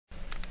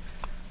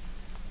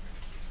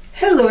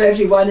Hello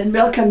everyone and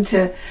welcome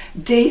to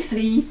day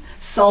 3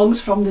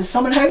 songs from the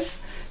Summerhouse,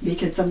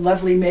 making some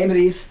lovely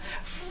memories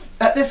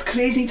at this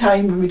crazy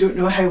time when we don't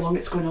know how long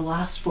it's going to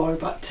last for,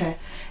 but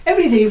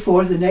every day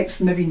for the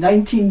next maybe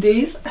 19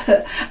 days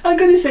I'm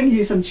going to sing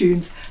you some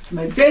tunes from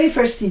my very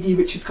first CD,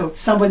 which was called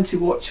Someone to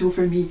Watch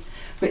Over Me,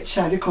 which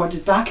I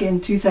recorded back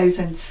in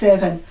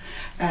 2007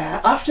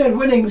 after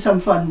winning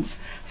some funds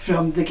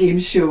from the game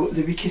show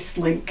The Weakest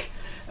Link.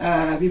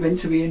 We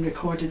went away and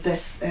recorded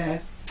this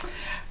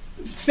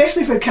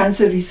especially for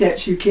Cancer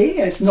Research UK.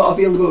 It's not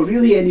available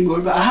really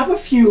anymore, but I have a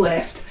few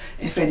left.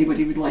 If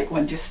anybody would like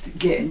one, just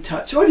get in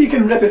touch, or you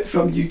can rip it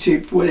from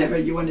YouTube, whatever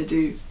you want to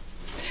do.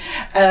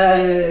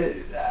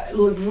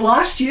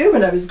 Last year,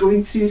 when I was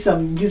going through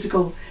some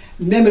musical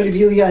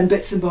memorabilia and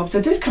bits and bobs, I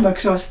did come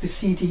across the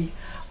CD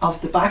of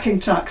the backing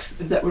tracks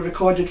that were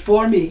recorded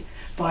for me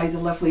by the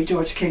lovely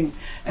George King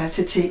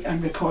to take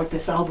and record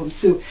this album.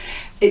 So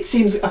it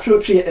seems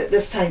appropriate at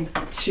this time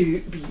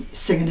to be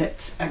singing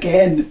it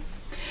again.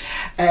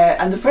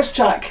 And the first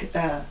track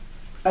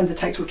and the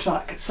title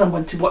track,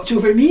 Someone to Watch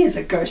Over Me, is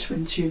a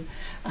Gershwin tune,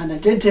 and I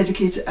did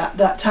dedicate it at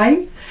that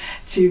time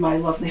to my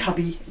lovely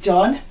hubby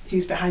John,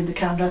 who's behind the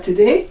camera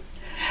today,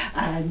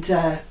 and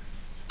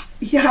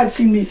he had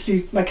seen me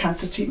through my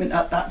cancer treatment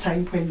at that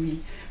time when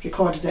we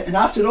recorded it, and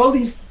after all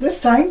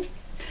this time,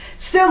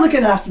 still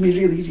looking after me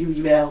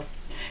really well.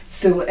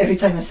 So every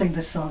time I sing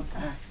this song,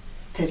 I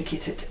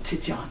dedicate it to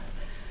John.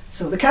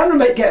 So the camera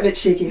might get a bit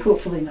shaky,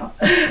 hopefully not.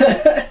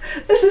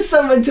 This is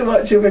Someone to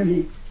Watch Over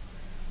Me.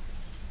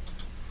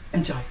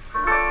 Enjoy.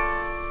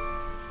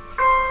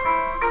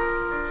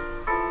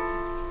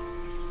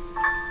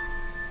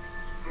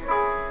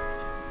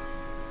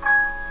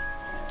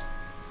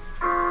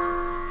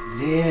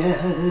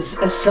 There's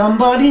a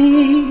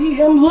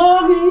somebody I'm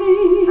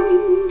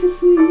longing to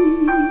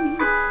see.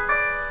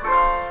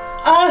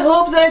 I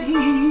hope that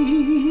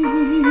he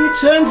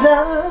turns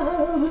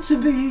out to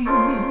be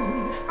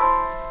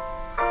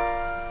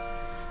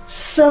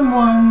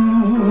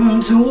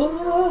someone to watch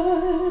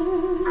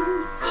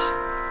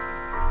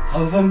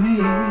over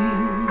me.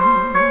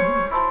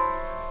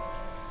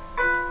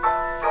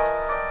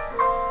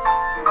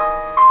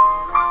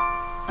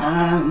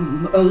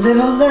 I'm a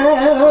little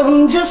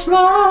lamb just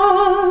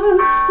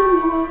lost in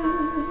the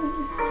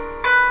wood.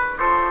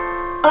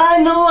 I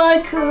know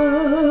I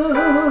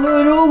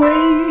could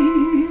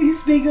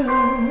always be good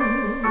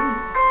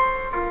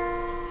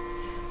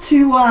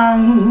to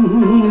one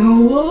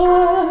who was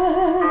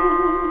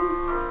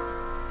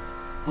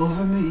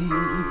over me.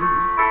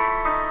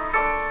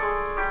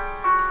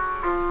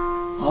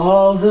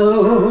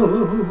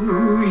 Although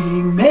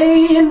he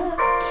may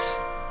not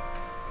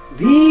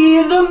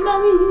be the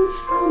man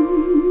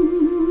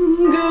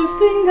some girls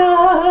think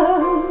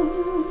of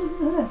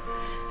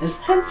as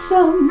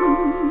handsome,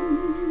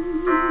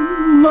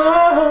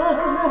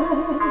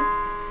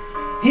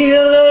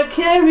 he'll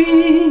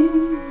carry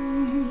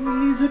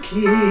the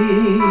key.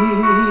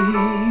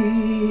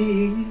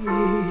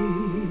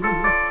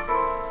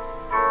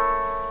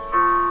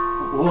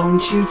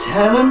 Won't you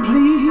tell him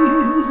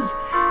please,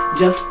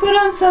 just put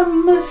on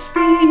some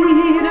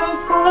speed or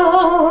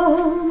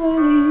follow my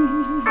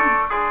lead.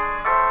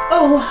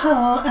 Oh,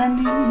 how I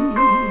need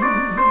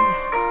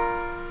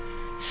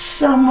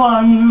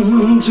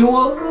someone to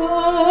watch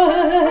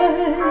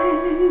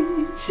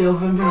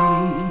over me.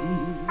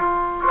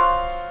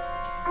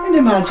 And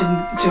imagine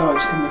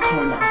George in the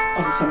corner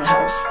of the summer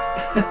house.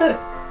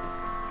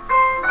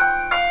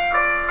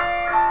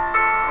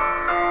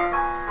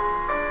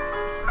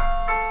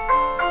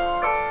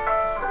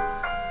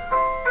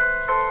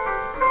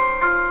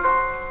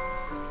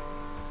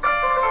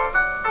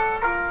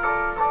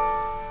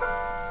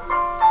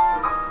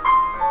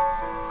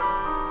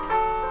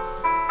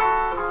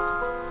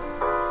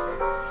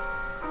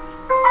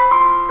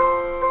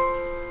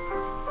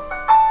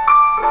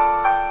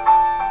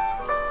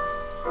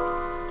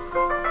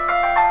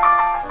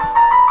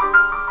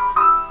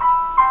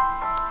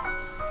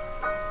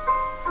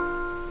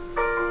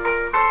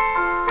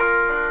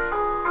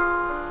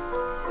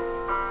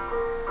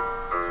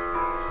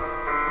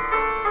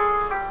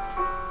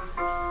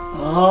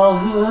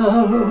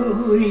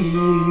 Although he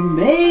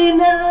may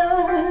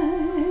not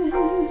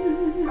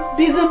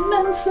be the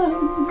man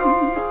some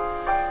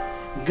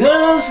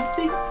girls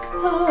think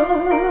of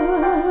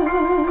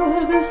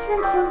as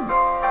handsome,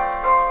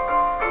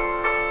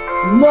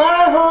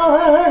 my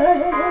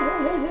heart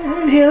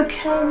he'll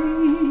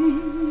carry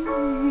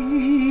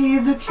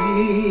the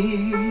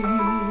key.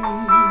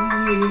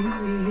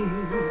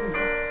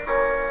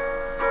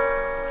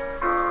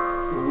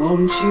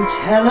 Won't you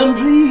tell him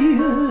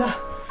please,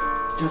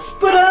 just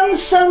put on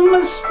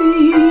some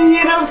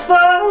speed or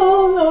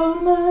follow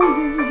my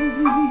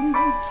lead.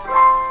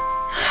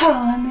 How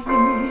I need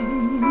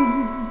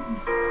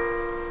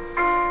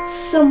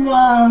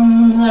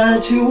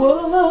someone to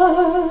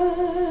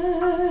watch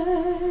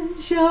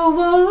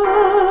over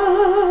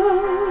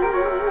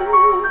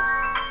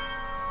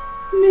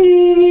me.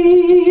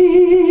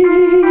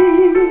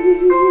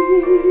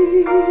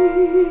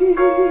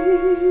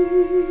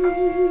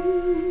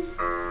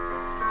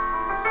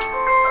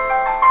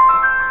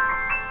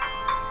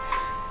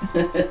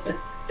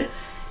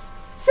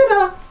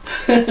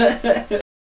 Ta-da!